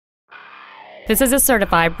This is a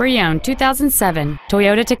certified pre-owned 2007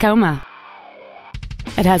 Toyota Tacoma.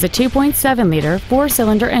 It has a 2.7-liter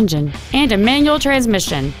four-cylinder engine and a manual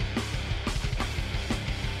transmission.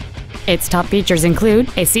 Its top features include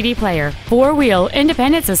a CD player, four-wheel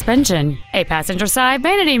independent suspension, a passenger side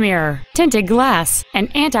vanity mirror, tinted glass, an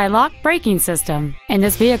anti-lock braking system, and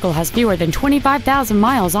this vehicle has fewer than 25,000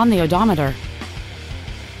 miles on the odometer.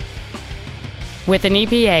 With an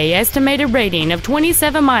EPA estimated rating of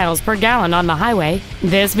 27 miles per gallon on the highway,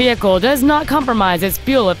 this vehicle does not compromise its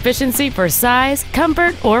fuel efficiency for size,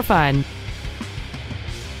 comfort, or fun.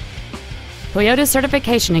 Toyota's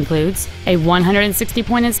certification includes a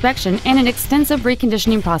 160-point inspection and an extensive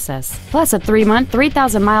reconditioning process, plus a 3-month,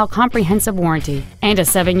 3,000-mile comprehensive warranty and a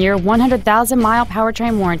 7-year, 100,000-mile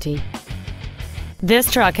powertrain warranty.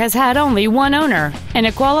 This truck has had only one owner, and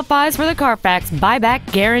it qualifies for the Carfax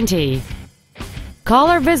buyback guarantee.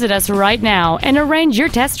 Call or visit us right now and arrange your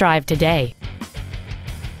test drive today.